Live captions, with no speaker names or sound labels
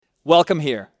Welcome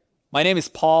here. My name is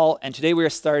Paul, and today we are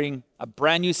starting a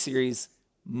brand new series,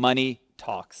 Money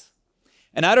Talks.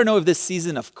 And I don't know if this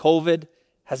season of COVID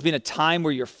has been a time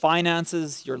where your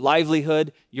finances, your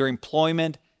livelihood, your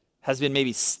employment has been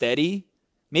maybe steady.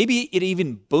 Maybe it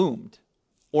even boomed.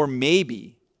 Or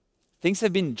maybe things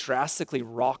have been drastically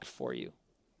rocked for you.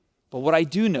 But what I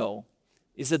do know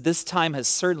is that this time has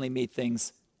certainly made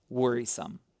things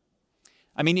worrisome.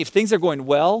 I mean, if things are going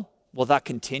well, will that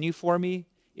continue for me?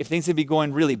 If things have been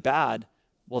going really bad,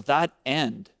 will that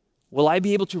end? Will I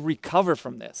be able to recover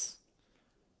from this?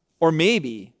 Or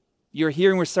maybe you're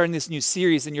hearing we're starting this new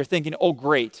series and you're thinking, oh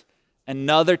great,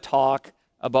 another talk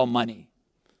about money.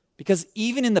 Because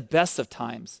even in the best of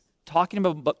times, talking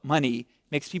about money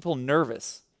makes people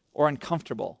nervous or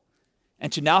uncomfortable.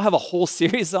 And to now have a whole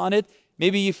series on it,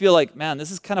 maybe you feel like, man,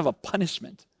 this is kind of a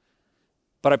punishment.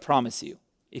 But I promise you,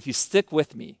 if you stick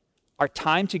with me, our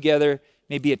time together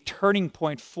may be a turning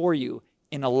point for you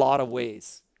in a lot of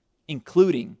ways,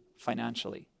 including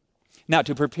financially. Now,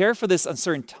 to prepare for this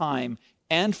uncertain time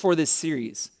and for this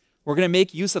series, we're going to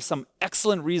make use of some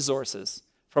excellent resources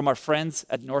from our friends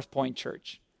at North Point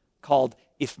Church called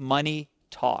If Money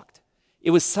Talked.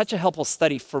 It was such a helpful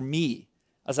study for me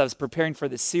as I was preparing for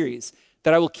this series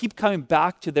that I will keep coming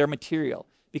back to their material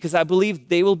because I believe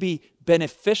they will be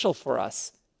beneficial for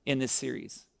us in this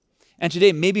series. And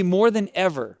today, maybe more than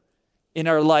ever in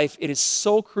our life, it is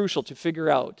so crucial to figure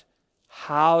out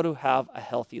how to have a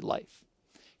healthy life.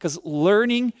 Because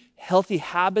learning healthy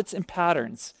habits and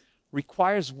patterns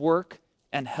requires work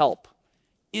and help,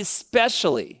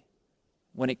 especially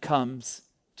when it comes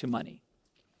to money.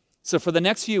 So for the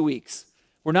next few weeks,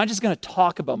 we're not just going to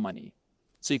talk about money,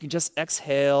 so you can just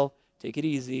exhale, take it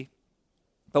easy.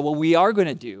 But what we are going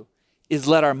to do is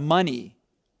let our money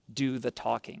do the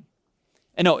talking.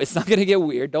 And no, it's not going to get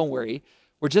weird, don't worry.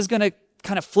 We're just going to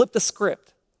kind of flip the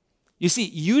script. You see,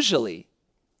 usually,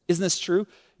 isn't this true?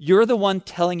 You're the one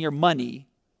telling your money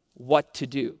what to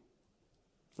do,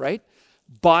 right?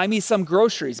 Buy me some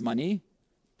groceries, money.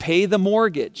 Pay the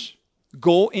mortgage.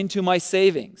 Go into my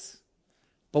savings.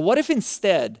 But what if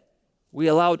instead we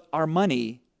allowed our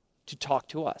money to talk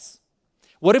to us?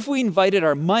 What if we invited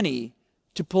our money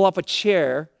to pull up a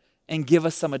chair and give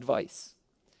us some advice?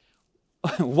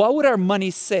 What would our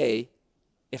money say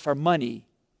if our money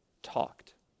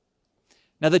talked?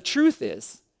 Now, the truth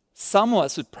is, some of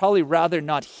us would probably rather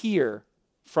not hear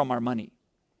from our money.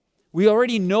 We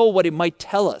already know what it might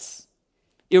tell us.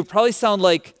 It would probably sound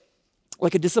like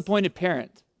a disappointed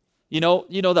parent. You know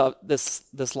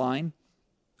this line?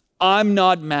 I'm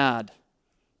not mad.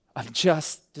 I'm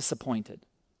just disappointed.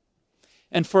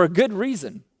 And for a good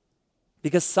reason,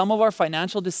 because some of our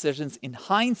financial decisions in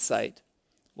hindsight,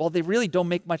 well, they really don't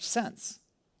make much sense.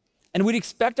 And we'd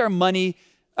expect our money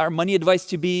advice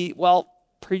to be, well,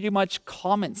 pretty much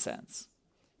common sense.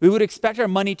 We would expect our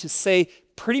money to say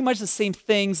pretty much the same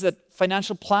things that a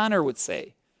financial planner would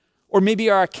say, or maybe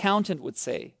our accountant would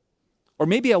say, or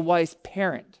maybe a wise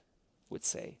parent would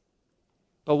say.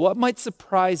 But what might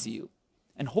surprise you,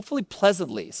 and hopefully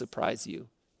pleasantly surprise you,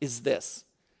 is this.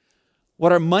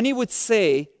 What our money would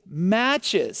say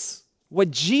matches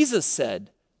what Jesus said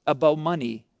about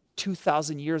money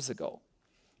 2,000 years ago.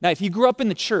 Now, if you grew up in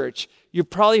the church,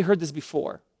 you've probably heard this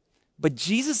before. But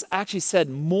Jesus actually said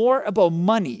more about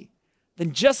money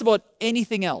than just about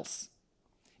anything else.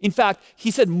 In fact,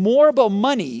 he said more about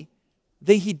money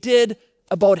than he did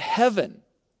about heaven.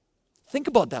 Think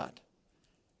about that.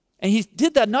 And he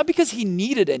did that not because he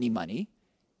needed any money.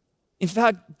 In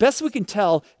fact, best we can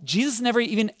tell, Jesus never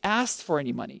even asked for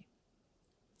any money.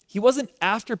 He wasn't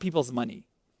after people's money.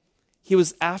 He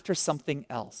was after something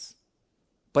else.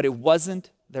 But it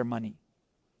wasn't their money.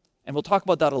 And we'll talk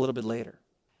about that a little bit later.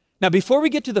 Now, before we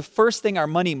get to the first thing our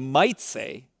money might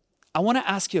say, I want to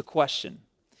ask you a question.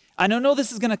 I know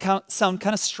this is going to sound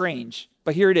kind of strange,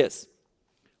 but here it is.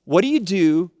 What do you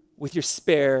do with your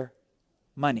spare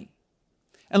money?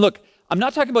 And look, I'm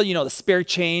not talking about, the spare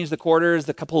change, the quarters,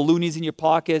 the couple of loonies in your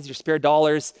pockets, your spare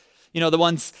dollars, the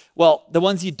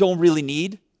ones you don't really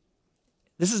need.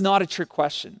 This is not a trick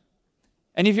question.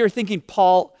 And if you're thinking,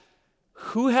 Paul,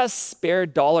 who has spare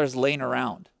dollars laying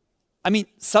around? I mean,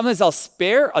 sometimes I'll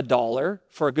spare $1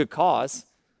 for a good cause,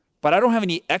 but I don't have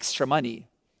any extra money.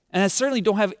 And I certainly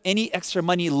don't have any extra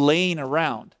money laying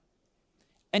around.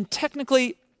 And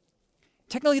technically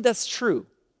that's true.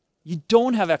 You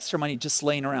don't have extra money just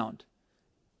laying around,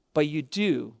 but you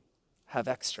do have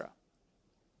extra.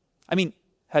 I mean,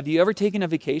 have you ever taken a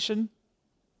vacation?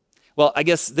 Well, I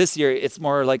guess this year it's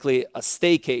more likely a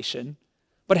staycation.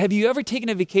 But have you ever taken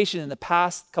a vacation in the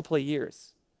past couple of years?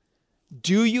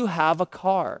 Do you have a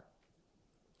car?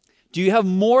 Do you have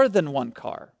more than one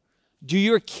car? Do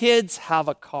your kids have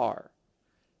a car?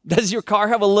 Does your car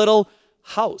have a little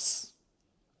house?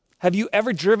 Have you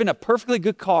ever driven a perfectly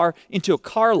good car into a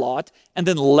car lot and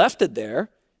then left it there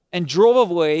and drove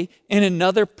away in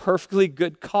another perfectly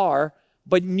good car,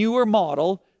 but newer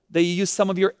model that you use some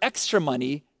of your extra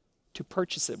money to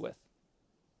purchase it with?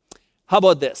 How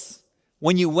about this?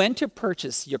 When you went to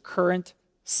purchase your current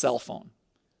cell phone,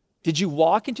 did you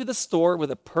walk into the store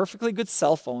with a perfectly good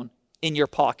cell phone in your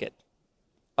pocket?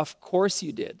 Of course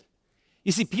you did.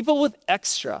 You see, people with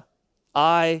extra,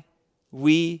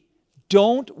 we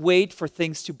don't wait for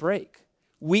things to break.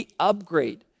 We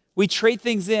upgrade. We trade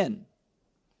things in.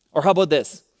 Or how about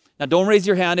this? Now, don't raise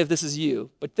your hand if this is you,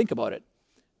 but think about it.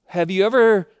 Have you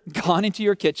ever gone into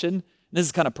your kitchen? This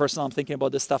is kind of personal. I'm thinking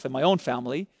about this stuff in my own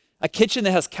family. A kitchen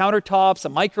that has countertops, a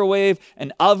microwave,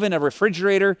 an oven, a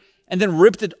refrigerator, and then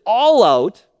ripped it all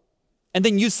out, and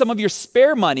then used some of your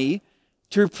spare money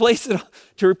to replace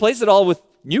it all with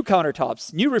new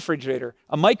countertops, new refrigerator,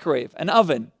 a microwave, an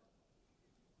oven.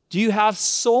 Do you have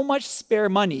so much spare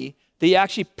money that you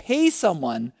actually pay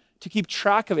someone to keep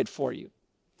track of it for you?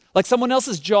 Like someone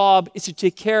else's job is to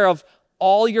take care of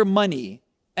all your money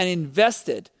and invest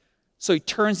it so it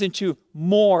turns into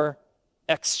more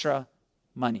extra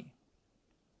money.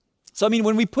 So,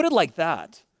 when we put it like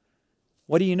that,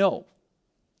 what do you know?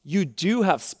 You do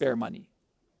have spare money.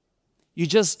 You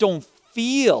just don't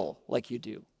feel like you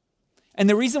do. And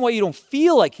the reason why you don't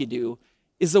feel like you do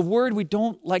is a word we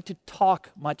don't like to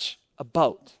talk much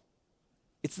about.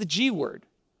 It's the G word.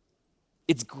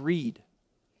 It's greed.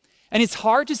 And it's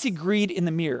hard to see greed in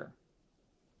the mirror.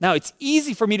 Now, it's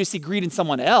easy for me to see greed in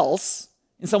someone else's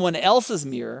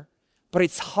mirror, but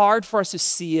it's hard for us to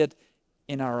see it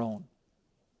in our own.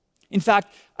 In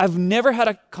fact, I've never had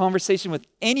a conversation with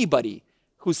anybody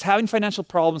who's having financial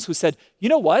problems who said, you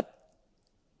know what?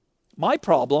 My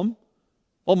problem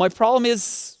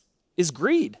is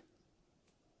greed.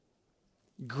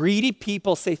 Greedy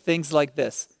people say things like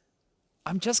this: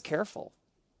 I'm just careful.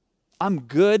 I'm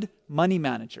good money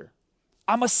manager.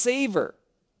 I'm a saver.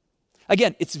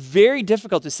 Again, it's very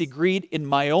difficult to see greed in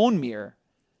my own mirror,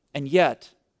 and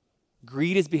yet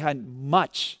greed is behind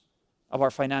much of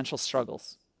our financial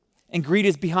struggles. And greed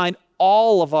is behind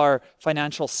all of our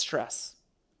financial stress.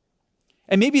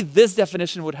 And maybe this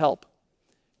definition would help.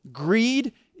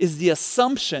 Greed is the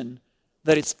assumption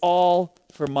that it's all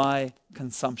for my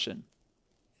consumption.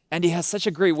 And he has such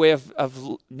a great way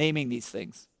of naming these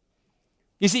things.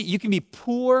 You see, you can be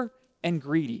poor and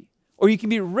greedy, or you can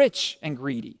be rich and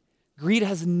greedy. Greed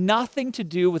has nothing to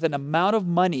do with an amount of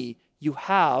money you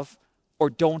have or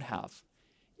don't have.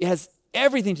 It has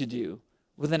everything to do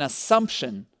with an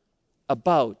assumption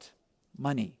about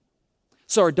money.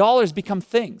 So our dollars become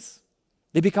things.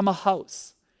 They become a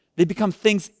house. They become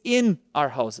things in our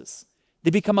houses. They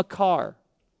become a car.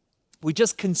 We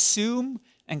just consume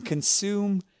and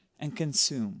consume and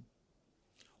consume.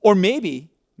 Or maybe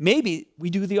we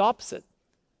do the opposite.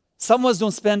 Some of us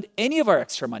don't spend any of our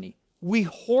extra money. We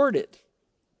hoard it.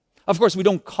 Of course, we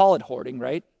don't call it hoarding,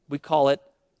 right? We call it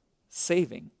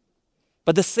saving.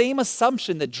 But the same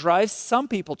assumption that drives some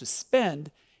people to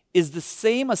spend is the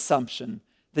same assumption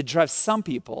that drives some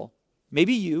people,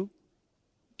 maybe you,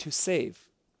 to save.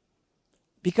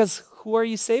 Because who are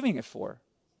you saving it for?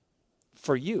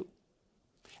 For you.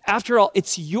 After all,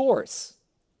 it's yours.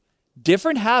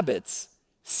 Different habits,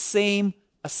 same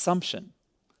assumption.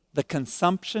 The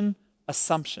consumption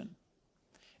assumption.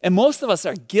 And most of us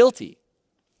are guilty.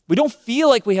 We don't feel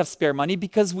like we have spare money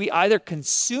because we either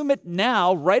consume it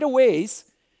now, right away,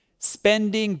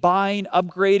 spending, buying,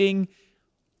 upgrading,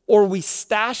 or we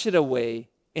stash it away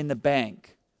in the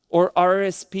bank or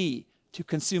RSP to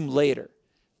consume later.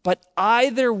 But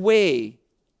either way,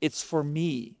 it's for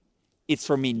me. It's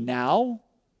for me now,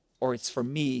 or it's for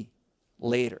me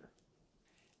later.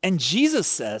 And Jesus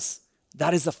says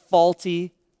that is a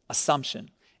faulty assumption.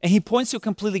 And he points to a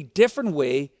completely different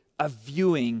way of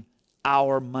viewing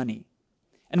our money.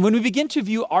 And when we begin to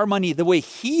view our money the way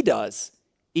he does,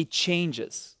 it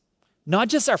changes. Not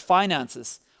just our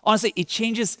finances. Honestly, it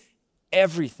changes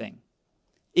everything.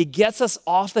 It gets us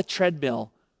off the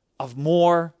treadmill of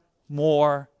more,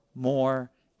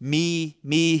 me.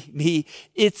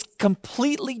 It's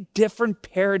completely different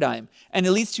paradigm, and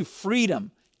it leads to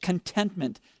freedom,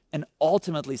 contentment, and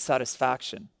ultimately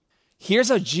satisfaction. Here's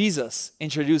how Jesus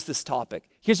introduced this topic.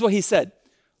 Here's what he said: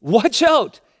 watch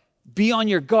out, be on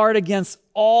your guard against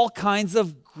all kinds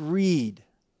of greed.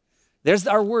 There's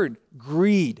our word,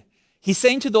 greed. He's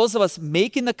saying to those of us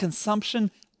making the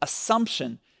consumption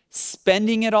assumption,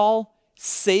 spending it all,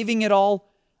 saving it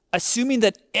all, assuming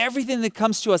that everything that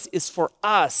comes to us is for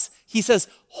us, he says,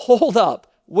 hold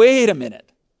up, wait a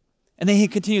minute. And then he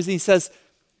continues and he says,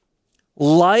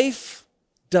 life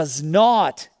does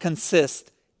not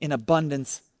consist in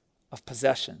abundance of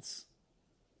possessions.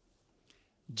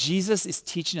 Jesus is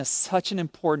teaching us such an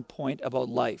important point about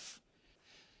life.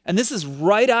 And this is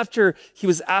right after he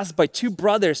was asked by two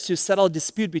brothers to settle a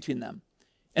dispute between them.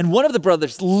 And one of the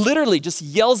brothers literally just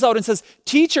yells out and says,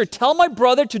 "Teacher, tell my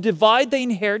brother to divide the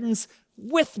inheritance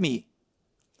with me."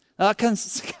 Now that kind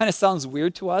of sounds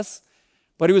weird to us,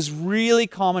 but it was really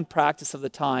common practice of the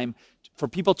time for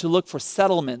people to look for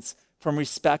settlements from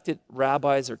respected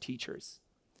rabbis or teachers.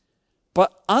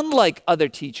 But unlike other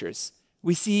teachers,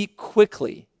 we see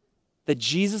quickly that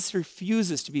Jesus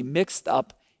refuses to be mixed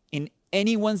up in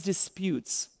anyone's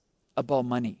disputes about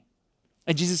money.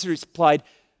 And Jesus replied,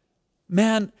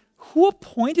 "Man, who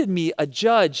appointed me a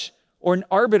judge or an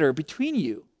arbiter between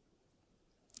you?"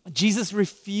 Jesus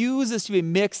refuses to be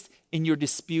mixed in your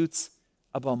disputes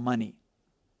about money.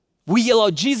 We yell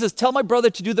out, "Jesus, tell my brother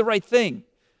to do the right thing.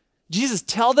 Jesus,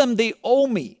 tell them they owe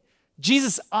me.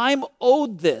 Jesus, I'm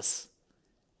owed this."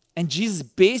 And Jesus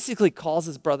basically calls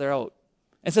his brother out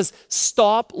and says,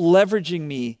 "Stop leveraging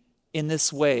me in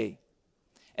this way."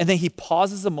 And then he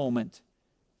pauses a moment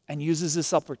and uses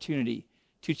this opportunity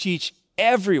to teach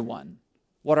everyone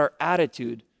what our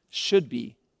attitude should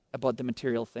be about the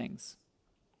material things.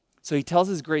 So he tells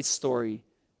his great story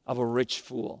of a rich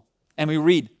fool. And we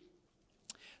read,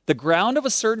 "The ground of a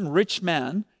certain rich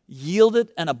man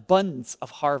yielded an abundance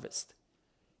of harvest.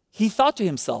 He thought to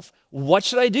himself, 'What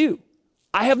should I do?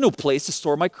 I have no place to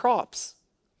store my crops.'"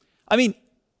 I mean,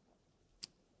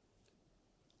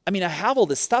 I have all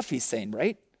this stuff, he's saying,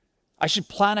 right? I should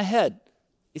plan ahead.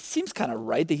 It seems kind of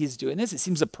right that he's doing this. It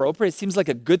seems appropriate. It seems like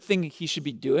a good thing he should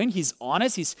be doing. He's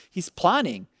honest. He's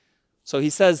planning. So he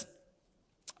says,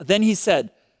 then he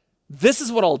said, "This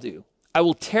is what I'll do. I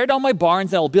will tear down my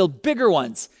barns and I will build bigger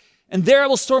ones. And there I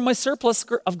will store my surplus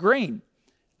of grain.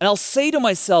 And I'll say to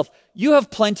myself, 'You have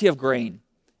plenty of grain,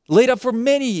 laid up for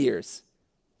many years.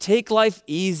 Take life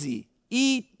easy.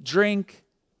 Eat, drink,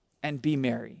 and be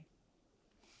merry.'"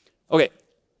 Okay,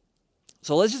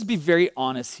 so let's just be very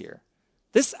honest here.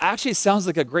 This actually sounds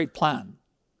like a great plan,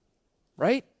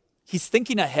 right? He's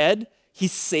thinking ahead.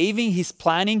 He's saving. He's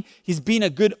planning. He's being a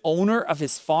good owner of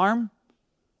his farm.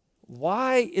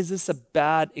 Why is this a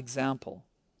bad example?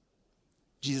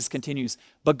 Jesus continues,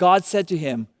 "But God said to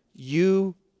him,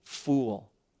 'You fool,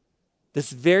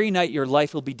 this very night your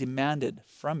life will be demanded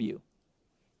from you.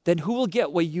 Then who will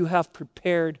get what you have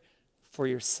prepared for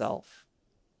yourself?'"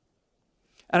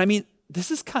 And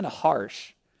this is kind of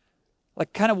harsh.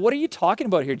 Like, what are you talking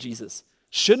about here, Jesus?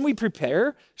 Shouldn't we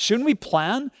prepare? Shouldn't we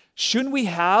plan? Shouldn't we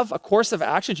have a course of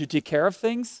action to take care of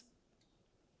things?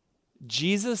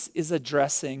 Jesus is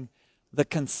addressing the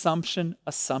consumption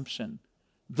assumption.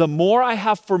 The more I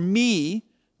have for me,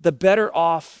 the better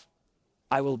off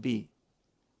I will be.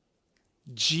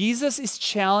 Jesus is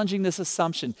challenging this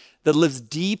assumption that lives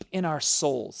deep in our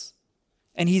souls.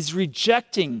 And he's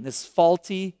rejecting this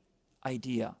faulty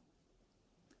idea.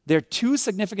 There are two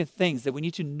significant things that we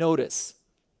need to notice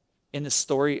in the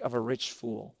story of a rich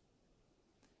fool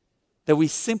that we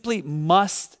simply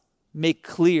must make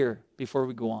clear before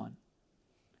we go on.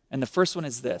 And the first one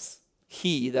is this: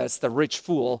 he, that's the rich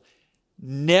fool,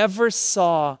 never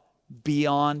saw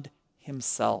beyond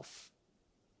himself.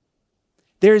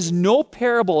 There is no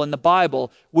parable in the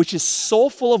Bible which is so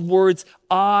full of words,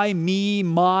 I, me,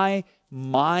 my,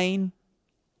 mine.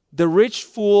 The rich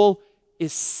fool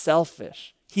is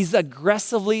selfish. He's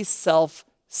aggressively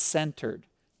self-centered.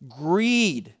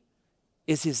 Greed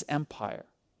is his empire.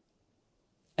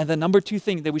 And the number two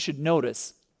thing that we should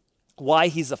notice, why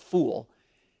he's a fool,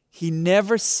 he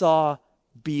never saw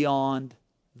beyond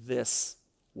this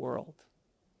world.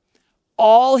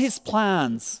 All his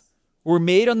plans were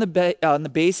made on the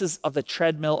basis of the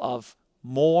treadmill of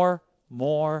more,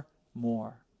 more,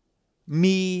 more.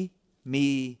 Me,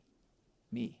 me,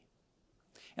 me.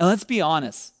 And let's be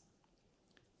honest,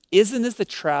 isn't this the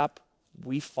trap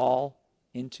we fall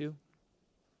into?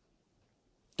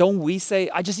 Don't we say,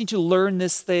 I just need to learn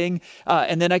this thing,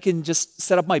 and then I can just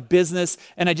set up my business,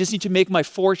 and I just need to make my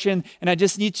fortune, and I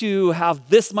just need to have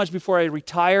this much before I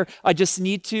retire. I just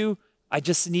need to.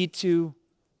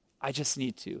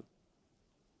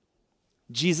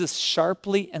 Jesus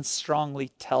sharply and strongly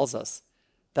tells us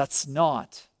that's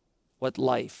not what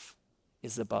life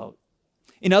is about.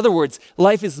 In other words,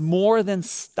 life is more than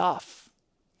stuff.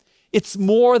 It's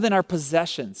more than our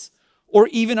possessions or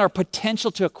even our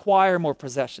potential to acquire more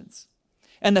possessions.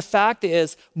 And the fact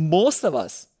is, most of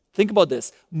us Think about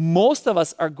this. Most of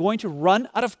us are going to run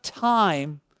out of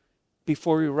time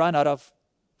before we run out of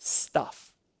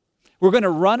stuff. We're going to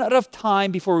run out of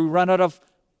time before we run out of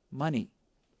money.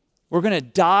 We're going to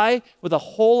die with a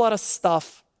whole lot of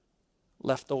stuff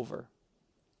left over.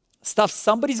 Stuff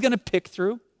somebody's going to pick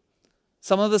through,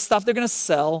 some of the stuff they're going to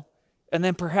sell, and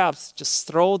then perhaps just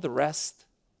throw the rest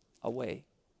away.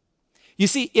 You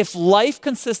see, if life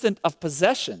consisted of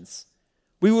possessions,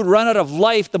 we would run out of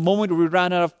life the moment we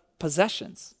ran out of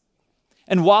possessions.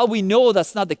 And while we know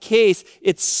that's not the case,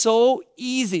 it's so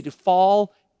easy to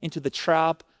fall into the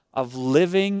trap of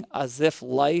living as if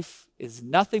life is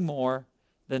nothing more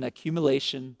than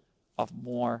accumulation of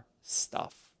more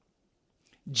stuff.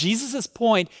 Jesus'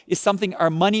 point is something our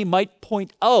money might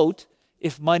point out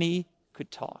if money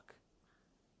could talk.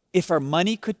 If our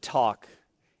money could talk,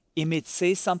 it may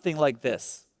say something like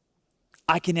this: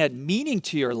 I can add meaning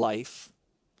to your life,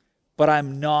 but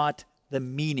I'm not the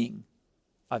meaning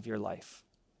of your life.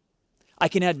 I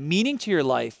can add meaning to your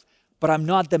life, but I'm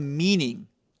not the meaning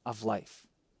of life.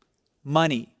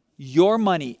 Money, your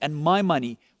money and my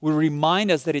money, will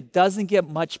remind us that it doesn't get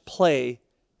much play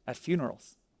at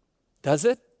funerals. Does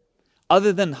it?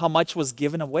 Other than how much was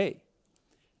given away.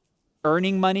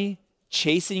 Earning money,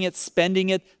 chasing it, spending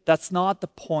it, that's not the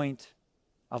point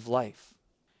of life.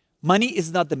 Money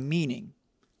is not the meaning.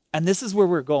 And this is where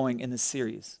we're going in this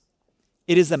series.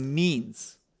 It is a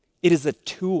means. It is a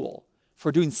tool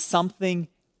for doing something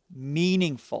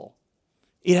meaningful.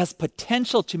 It has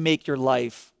potential to make your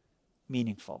life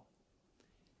meaningful.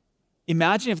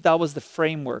 Imagine if that was the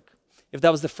framework, if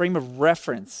that was the frame of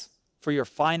reference for your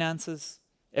finances,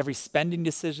 every spending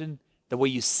decision, the way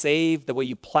you save, the way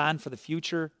you plan for the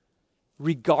future,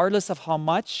 regardless of how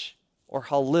much or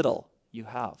how little you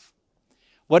have.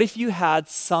 What if you had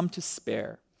some to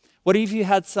spare? What if you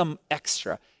had some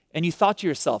extra and you thought to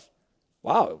yourself,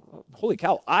 wow, holy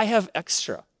cow, I have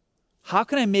extra. How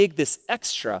can I make this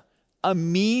extra a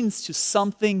means to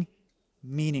something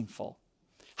meaningful?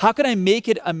 How can I make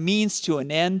it a means to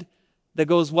an end that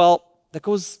goes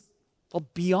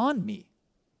beyond me?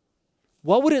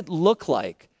 What would it look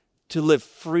like to live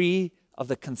free of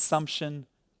the consumption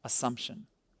assumption?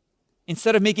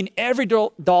 Instead of making every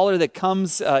dollar that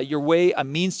comes your way a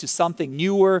means to something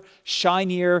newer,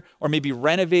 shinier, or maybe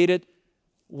renovated,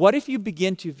 what if you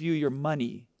begin to view your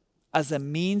money as a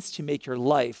means to make your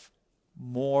life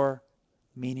more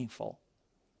meaningful,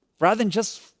 rather than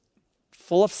just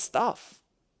full of stuff?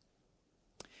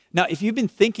 Now, if you've been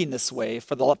thinking this way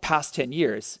for the past 10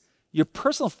 years, your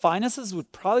personal finances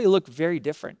would probably look very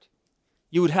different.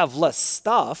 You would have less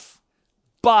stuff,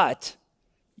 but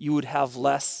you would have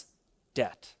less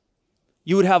debt.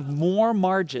 You would have more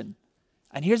margin.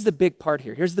 And here's the big part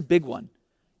here. Here's the big one.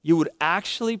 You would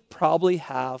actually probably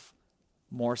have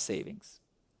more savings.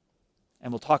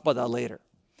 And we'll talk about that later.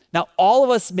 Now, all of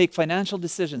us make financial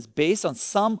decisions based on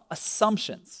some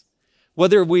assumptions,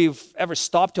 whether we've ever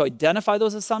stopped to identify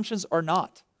those assumptions or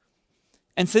not.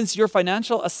 And since your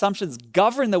financial assumptions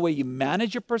govern the way you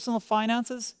manage your personal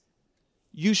finances,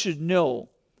 you should know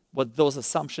what those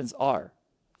assumptions are.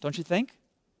 Don't you think?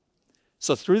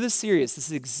 So through this series, this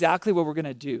is exactly what we're going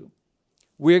to do.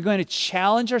 We're going to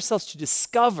challenge ourselves to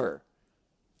discover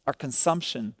our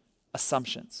consumption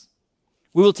assumptions.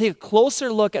 We will take a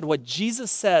closer look at what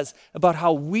Jesus says about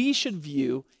how we should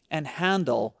view and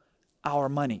handle our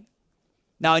money.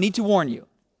 Now, I need to warn you,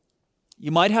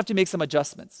 you might have to make some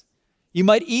adjustments. You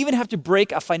might even have to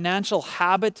break a financial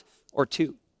habit or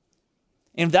two.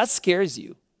 And if that scares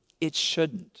you, it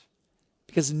shouldn't.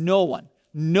 Because no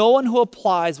one who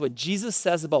applies what Jesus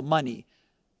says about money,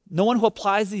 no one who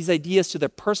applies these ideas to their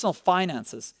personal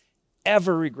finances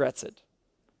ever regrets it.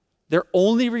 Their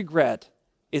only regret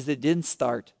is they didn't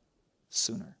start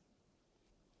sooner.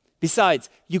 Besides,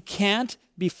 you can't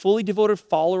be fully devoted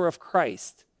follower of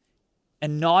Christ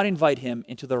and not invite him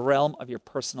into the realm of your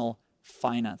personal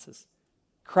finances.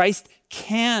 Christ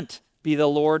can't be the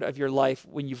Lord of your life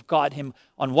when you've got him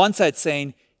on one side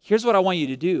saying, here's what I want you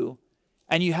to do,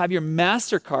 and you have your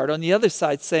MasterCard on the other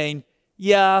side saying,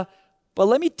 yeah, but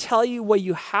let me tell you what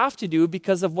you have to do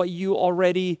because of what you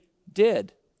already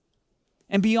did.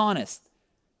 And be honest,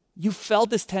 you felt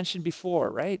this tension before,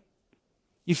 right?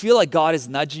 You feel like God is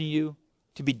nudging you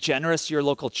to be generous to your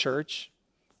local church,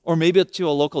 or maybe to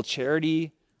a local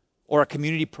charity or a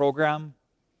community program.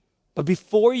 But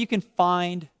before you can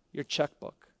find your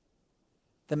checkbook,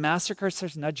 the MasterCard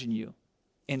starts nudging you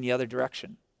in the other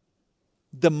direction.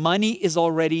 The money is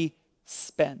already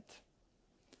spent.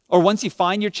 Or once you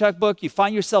find your checkbook, you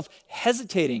find yourself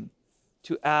hesitating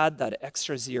to add that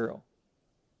extra zero.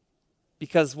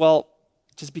 Because,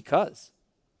 just because.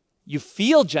 You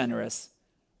feel generous,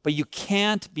 but you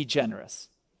can't be generous.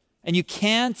 And you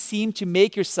can't seem to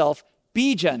make yourself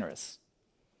be generous.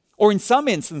 Or in some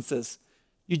instances,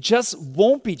 you just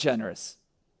won't be generous.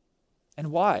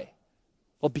 And why?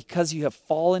 Well, because you have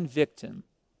fallen victim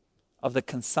of the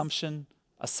consumption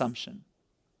assumption.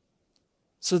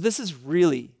 So this is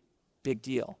really big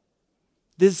deal.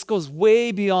 This goes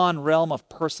way beyond realm of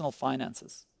personal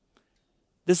finances.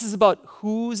 This is about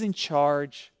who's in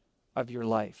charge of your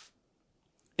life.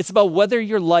 It's about whether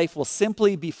your life will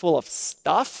simply be full of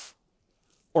stuff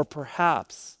or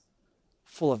perhaps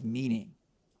full of meaning.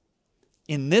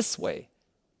 In this way,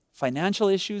 financial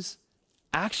issues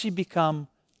actually become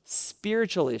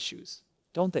spiritual issues,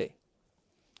 don't they?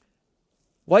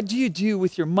 What do you do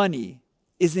with your money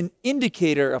is an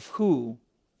indicator of who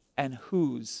and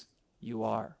whose you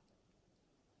are.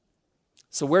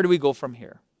 So where do we go from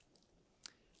here?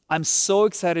 I'm so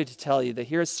excited to tell you that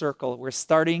here at Circle, we're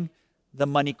starting the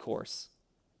money course.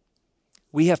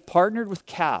 We have partnered with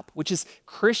CAP, which is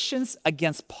Christians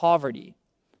Against Poverty.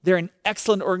 They're an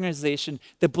excellent organization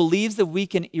that believes that we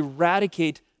can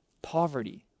eradicate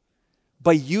poverty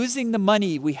by using the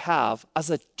money we have as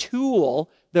a tool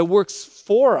that works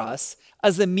for us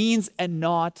as a means and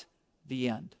not the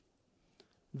end.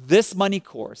 This money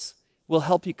course will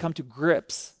help you come to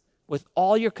grips with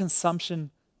all your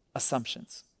consumption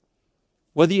assumptions.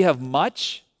 Whether you have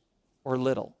much or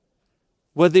little,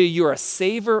 whether you're a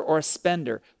saver or a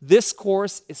spender, this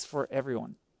course is for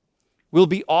everyone. We'll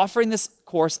be offering this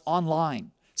course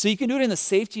online, so you can do it in the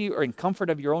safety or in comfort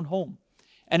of your own home.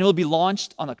 And it will be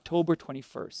launched on October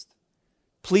 21st.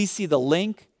 Please see the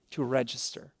link to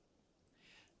register.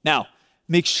 Now,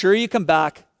 make sure you come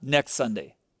back next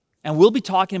Sunday, and we'll be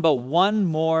talking about one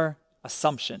more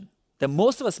assumption that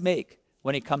most of us make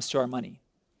when it comes to our money.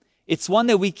 It's one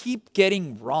that we keep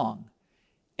getting wrong,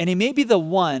 and it may be the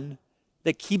one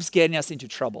that keeps getting us into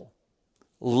trouble.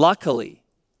 Luckily,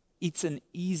 it's an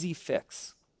easy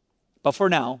fix. But for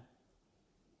now,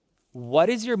 what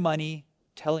is your money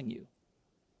telling you?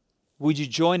 Would you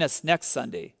join us next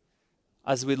Sunday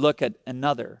as we look at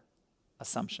another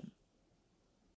assumption?